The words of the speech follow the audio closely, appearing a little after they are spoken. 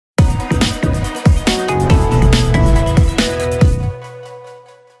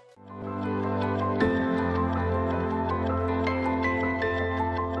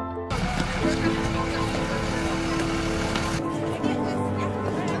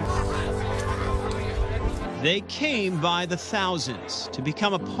They came by the thousands to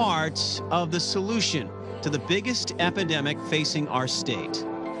become a part of the solution to the biggest epidemic facing our state.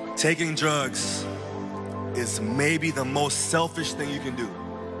 Taking drugs is maybe the most selfish thing you can do.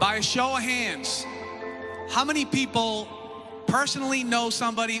 By a show of hands, how many people personally know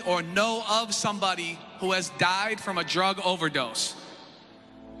somebody or know of somebody who has died from a drug overdose?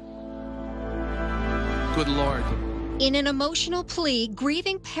 Good Lord. In an emotional plea,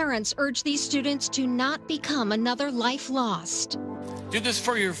 grieving parents urge these students to not become another life lost. Do this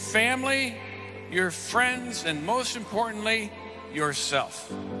for your family, your friends, and most importantly,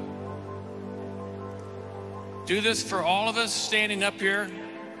 yourself. Do this for all of us standing up here,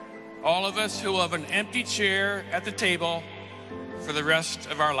 all of us who have an empty chair at the table for the rest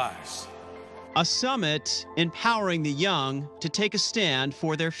of our lives. A summit empowering the young to take a stand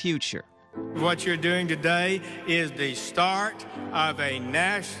for their future. What you're doing today is the start of a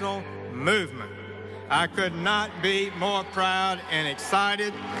national movement. I could not be more proud and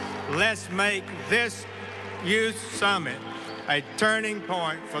excited. Let's make this youth summit a turning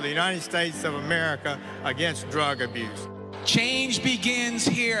point for the United States of America against drug abuse. Change begins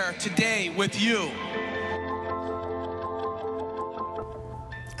here today with you.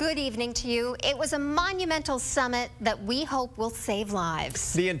 Good evening to you. It was a monumental summit that we hope will save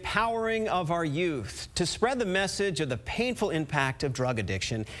lives. The empowering of our youth to spread the message of the painful impact of drug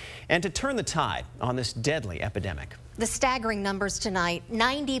addiction and to turn the tide on this deadly epidemic. The staggering numbers tonight,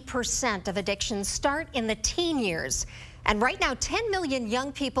 90% of addictions start in the teen years. And right now, 10 million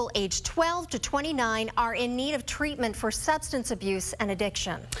young people aged 12 to 29 are in need of treatment for substance abuse and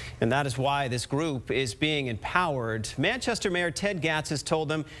addiction. And that is why this group is being empowered. Manchester Mayor Ted Gatz has told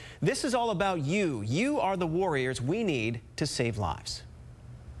them, this is all about you. You are the warriors we need to save lives.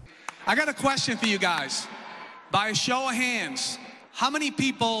 I got a question for you guys. By a show of hands, how many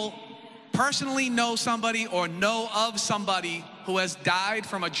people personally know somebody or know of somebody who has died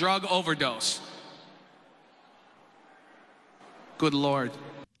from a drug overdose? Good Lord.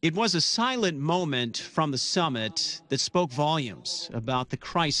 It was a silent moment from the summit that spoke volumes about the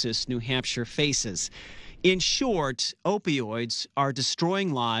crisis New Hampshire faces. In short, opioids are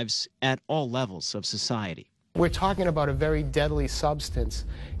destroying lives at all levels of society. We're talking about a very deadly substance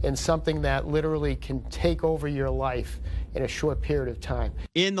and something that literally can take over your life in a short period of time.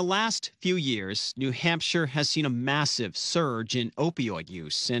 In the last few years, New Hampshire has seen a massive surge in opioid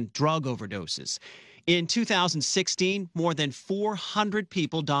use and drug overdoses. In 2016, more than 400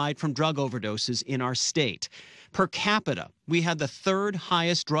 people died from drug overdoses in our state. Per capita, we had the third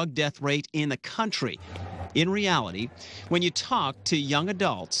highest drug death rate in the country. In reality, when you talk to young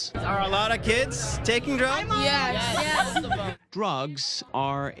adults, Are a lot of kids taking drugs? Yes. drugs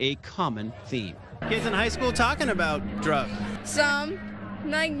are a common theme. Kids in high school talking about drugs. Some,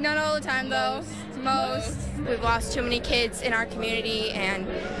 like not all the time though. Most. We've lost too many kids in our community, and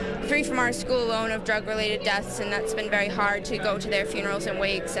 3 from our school alone of drug-related deaths, and that's been very hard to go to their funerals and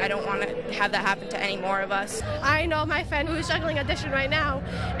wakes. I don't want to have that happen to any more of us. I know my friend who is struggling addiction right now,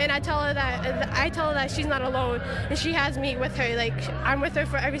 and I tell her that she's not alone, and she has me with her. Like, I'm with her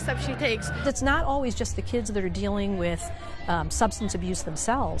for every step she takes. It's not always just the kids that are dealing with substance abuse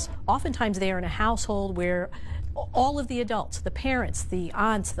themselves. Oftentimes they are in a household where all of the adults, the parents, the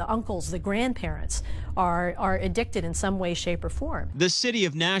aunts, the uncles, the grandparents are addicted in some way, shape, or form. The city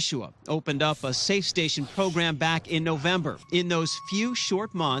of Nashua opened up a safe station program back in November. In those few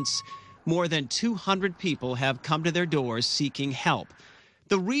short months, more than 200 people have come to their doors seeking help.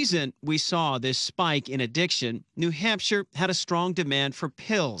 The reason we saw this spike in addiction, New Hampshire had a strong demand for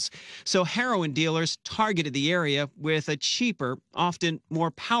pills. So heroin dealers targeted the area with a cheaper, often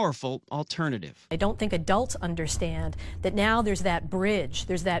more powerful alternative. I don't think adults understand that now there's that bridge.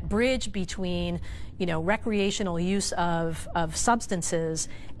 There's that bridge between, recreational use of substances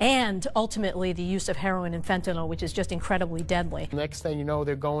and ultimately the use of heroin and fentanyl, which is just incredibly deadly. Next thing you know,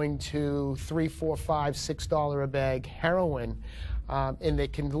 they're going to $3, $4, $5, $6 a bag heroin. And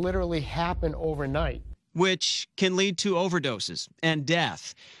it can literally happen overnight. Which can lead to overdoses and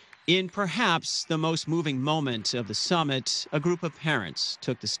death. In perhaps the most moving moment of the summit, a group of parents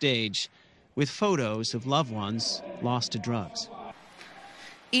took the stage with photos of loved ones lost to drugs.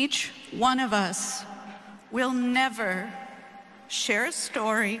 Each one of us will never share a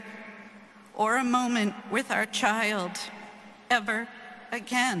story or a moment with our child ever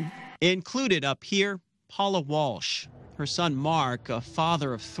again. Included up here, Paula Walsh. Her son Mark, a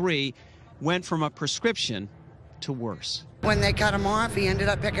father of 3, went from a prescription to worse. When they cut him off, he ended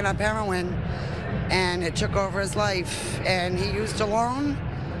up picking up heroin, and it took over his life. And he used alone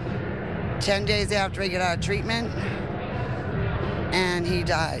 10 days after he got out of treatment, and he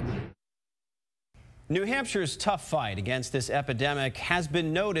died. New Hampshire's tough fight against this epidemic has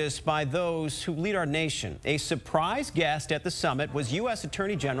been noticed by those who lead our nation. A surprise guest at the summit was U.S.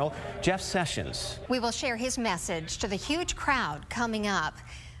 Attorney General Jeff Sessions. We will share his message to the huge crowd coming up.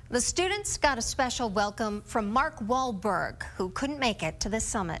 The students got a special welcome from Mark Wahlberg, who couldn't make it to this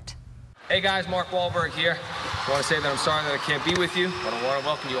summit. Hey guys, Mark Wahlberg here. I want to say that I'm sorry that I can't be with you, but I want to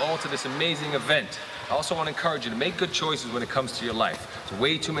welcome you all to this amazing event. I also want to encourage you to make good choices when it comes to your life. There's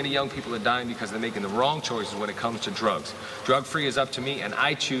way too many young people are dying because they're making the wrong choices when it comes to drugs. Drug-free is up to me, and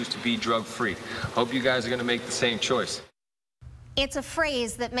I choose to be drug-free. Hope you guys are going to make the same choice. It's a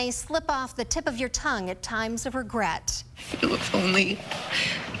phrase that may slip off the tip of your tongue at times of regret. If only.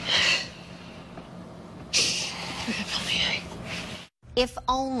 If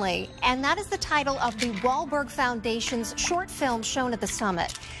only, and that is the title of the Wahlberg Foundation's short film shown at the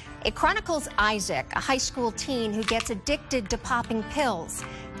summit. It chronicles Isaac, a high school teen who gets addicted to popping pills.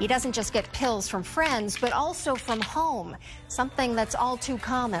 He doesn't just get pills from friends, but also from home, something that's all too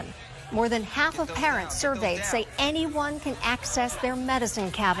common. More than half of parents surveyed say anyone can access their medicine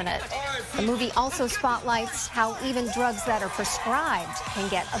cabinet. The movie also spotlights how even drugs that are prescribed can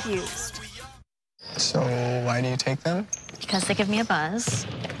get abused. So why do you take them? Because they give me a buzz,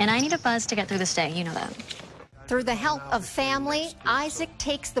 and I need a buzz to get through this day, you know that. Through the help of family, Isaac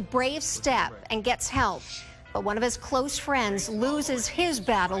takes the brave step and gets help. But one of his close friends loses his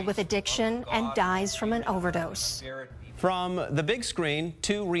battle with addiction and dies from an overdose. From the big screen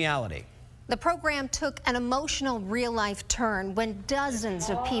to reality. The program took an emotional real-life turn when dozens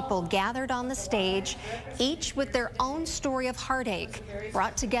of people gathered on the stage, each with their own story of heartache,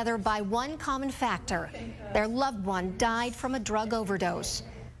 brought together by one common factor: their loved one died from a drug overdose.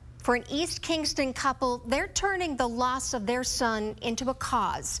 For an East Kingston couple, they're turning the loss of their son into a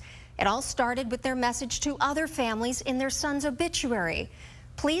cause. It all started with their message to other families in their son's obituary.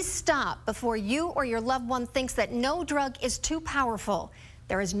 Please stop before you or your loved one thinks that no drug is too powerful.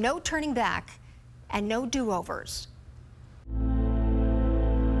 There is no turning back and no do-overs.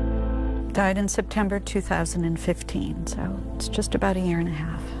 Died in September 2015, so it's just about a year and a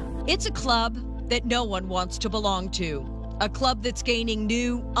half. It's a club that no one wants to belong to. A club that's gaining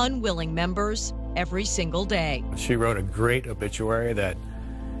new, unwilling members every single day. She wrote a great obituary that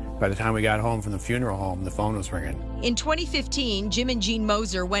by the time we got home from the funeral home, the phone was ringing. In 2015, Jim and Jean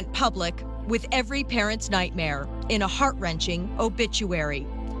Moser went public with every parent's nightmare in a heart-wrenching obituary.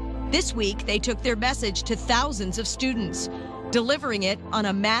 This week, they took their message to thousands of students, delivering it on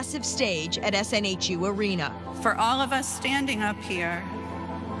a massive stage at SNHU Arena. For all of us standing up here,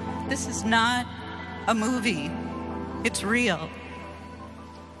 this is not a movie. It's real.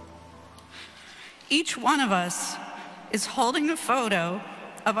 Each one of us is holding a photo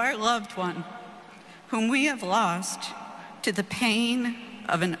of our loved one, whom we have lost to the pain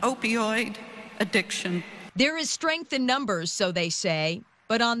of an opioid addiction. There is strength in numbers, so they say,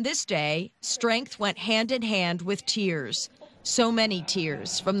 but on this day, strength went hand in hand with tears. So many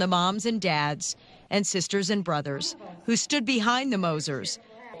tears from the moms and dads and sisters and brothers who stood behind the Mosers,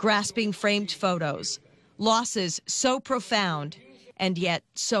 grasping framed photos. Losses so profound and yet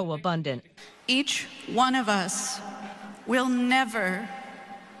so abundant. Each one of us will never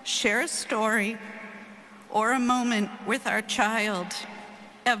share a story or a moment with our child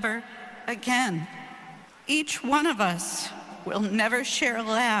ever again. Each one of us will never share a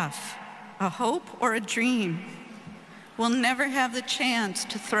laugh, a hope, or a dream. We'll never have the chance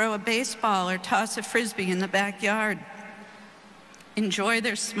to throw a baseball or toss a frisbee in the backyard. Enjoy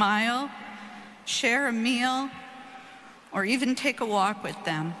their smile, share a meal, or even take a walk with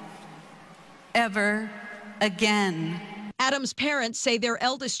them. Ever again. Adam's parents say their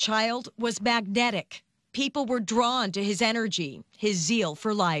eldest child was magnetic. People were drawn to his energy, his zeal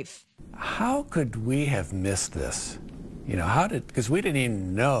for life. How could we have missed this? You know, because we didn't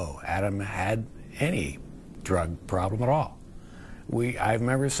even know Adam had any drug problem at all. I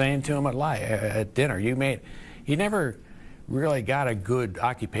remember saying to him at dinner, he never really got a good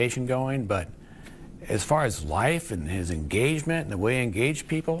occupation going, but as far as life and his engagement and the way he engaged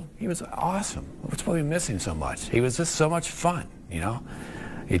people, he was awesome. What's probably missing so much? He was just so much fun, you know?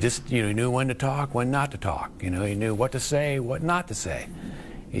 He just, he knew when to talk, when not to talk. He knew what to say, what not to say.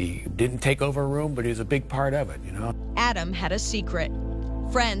 He didn't take over a room, but he was a big part of it, Adam had a secret.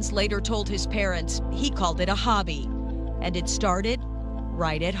 Friends later told his parents he called it a hobby, and it started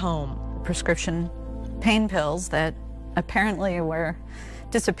right at home. Prescription pain pills that apparently were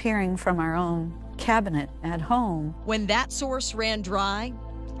disappearing from our own cabinet at home. When that source ran dry,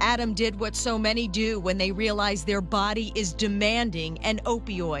 Adam did what so many do when they realize their body is demanding an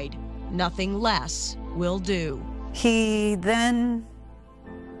opioid. Nothing less will do. He then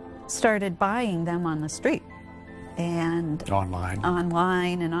started buying them on the street and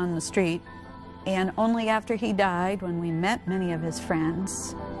online and on the street. And only after he died, when we met many of his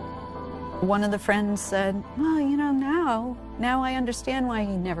friends, one of the friends said, well, you know, now I understand why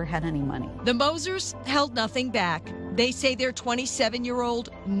he never had any money. The Mosers held nothing back. They say their 27-year-old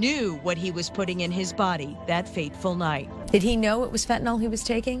knew what he was putting in his body that fateful night. Did he know it was fentanyl he was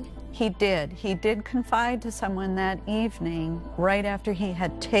taking? He did. He did confide to someone that evening, right after he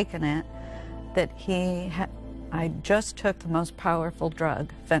had taken it, that I just took the most powerful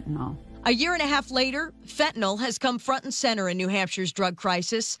drug, fentanyl. A year and a half later, fentanyl has come front and center in New Hampshire's drug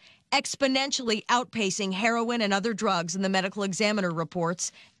crisis, exponentially outpacing heroin and other drugs in the medical examiner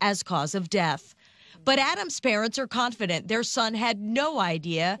reports as cause of death. But Adam's parents are confident their son had no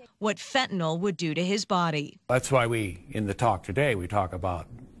idea what fentanyl would do to his body. That's why in the talk today, we talk about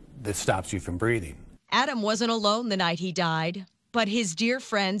this stops you from breathing. Adam wasn't alone the night he died, but his dear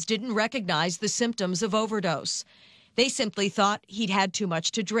friends didn't recognize the symptoms of overdose. They simply thought he'd had too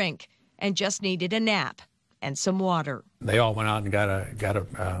much to drink and just needed a nap and some water. They all went out and got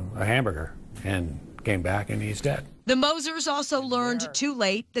a hamburger and came back, and he's dead. The Mosers also learned too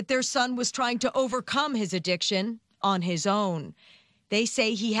late that their son was trying to overcome his addiction on his own. They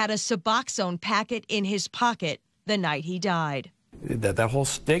say he had a Suboxone packet in his pocket the night he died. That whole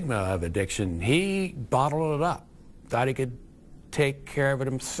stigma of addiction, he bottled it up, thought he could take care of it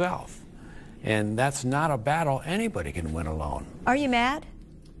himself. And that's not a battle anybody can win alone. Are you mad?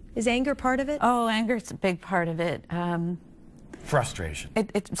 Is anger part of it? Oh, anger is a big part of it. Frustration.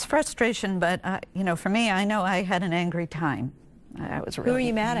 It's frustration, but you know, for me, I know I had an angry time. I was really Who are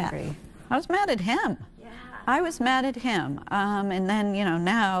you mad angry. at? I was mad at him. Yeah. I was mad at him. And then, you know,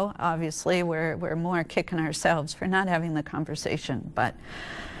 now, obviously, we're more kicking ourselves for not having the conversation. But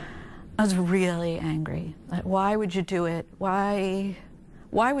I was really angry. Like, why would you do it? Why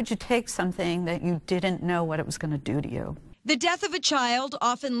would you take something that you didn't know what it was going to do to you? The death of a child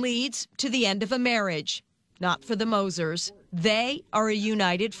often leads to the end of a marriage. Not for the Mosers. They are a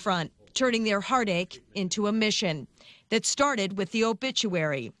united front, turning their heartache into a mission that started with the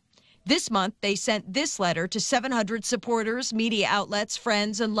obituary. This month, they sent this letter to 700 supporters, media outlets,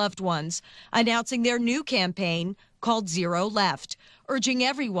 friends, and loved ones, announcing their new campaign called Zero Left, urging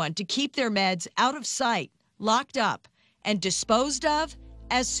everyone to keep their meds out of sight, locked up, and disposed of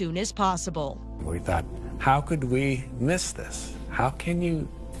as soon as possible. We thought, how could we miss this? How can you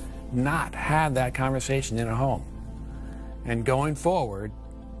not have that conversation in a home? And going forward,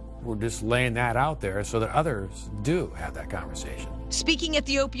 we're just laying that out there so that others do have that conversation. Speaking at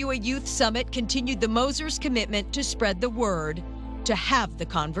the Opioid Youth Summit continued the Mosers' commitment to spread the word, to have the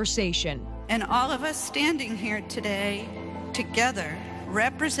conversation. And all of us standing here today together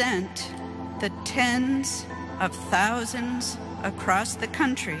represent the tens of thousands across the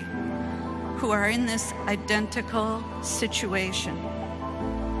country who are in this identical situation.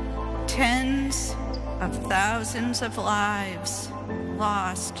 Tens of thousands of lives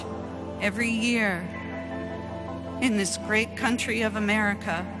lost every year in this great country of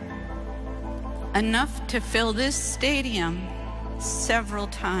America. Enough to fill this stadium several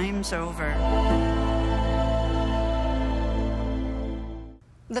times over.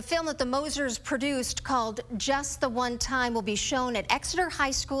 The film that the Mosers produced, called Just the One Time, will be shown at Exeter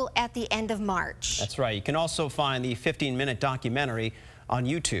High School at the end of March. That's right. You can also find the 15-minute documentary on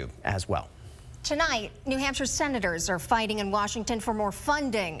YouTube as well. Tonight, New Hampshire senators are fighting in Washington for more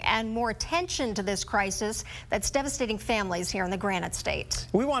funding and more attention to this crisis that's devastating families here in the Granite State.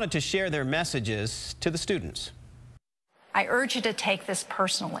 We wanted to share their messages to the students. I urge you to take this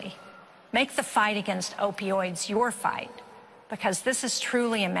personally. Make the fight against opioids your fight, because this is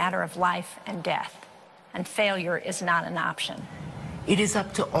truly a matter of life and death, and failure is not an option. It is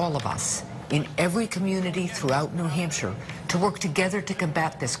up to all of us in every community throughout New Hampshire to work together to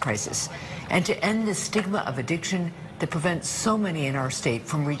combat this crisis and to end the stigma of addiction that prevents so many in our state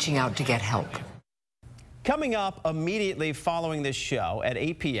from reaching out to get help. Coming up immediately following this show at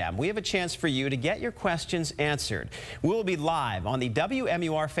 8 p.m., we have a chance for you to get your questions answered. We will be live on the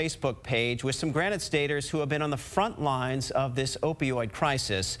WMUR Facebook page with some Granite Staters who have been on the front lines of this opioid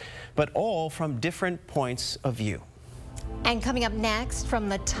crisis, but all from different points of view. And coming up next, from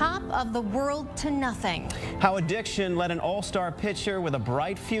the top of the world to nothing. How addiction led an all-star pitcher with a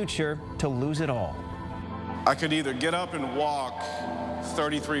bright future to lose it all. I could either get up and walk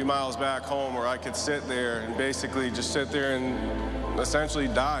 33 miles back home, or I could sit there and basically just sit there and essentially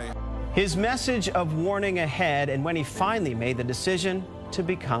die. His message of warning ahead, and when he finally made the decision to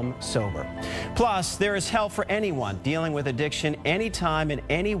become sober. Plus, there is help for anyone dealing with addiction anytime and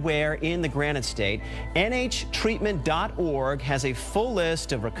anywhere in the Granite State. NHTreatment.org has a full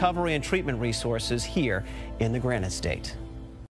list of recovery and treatment resources here in the Granite State.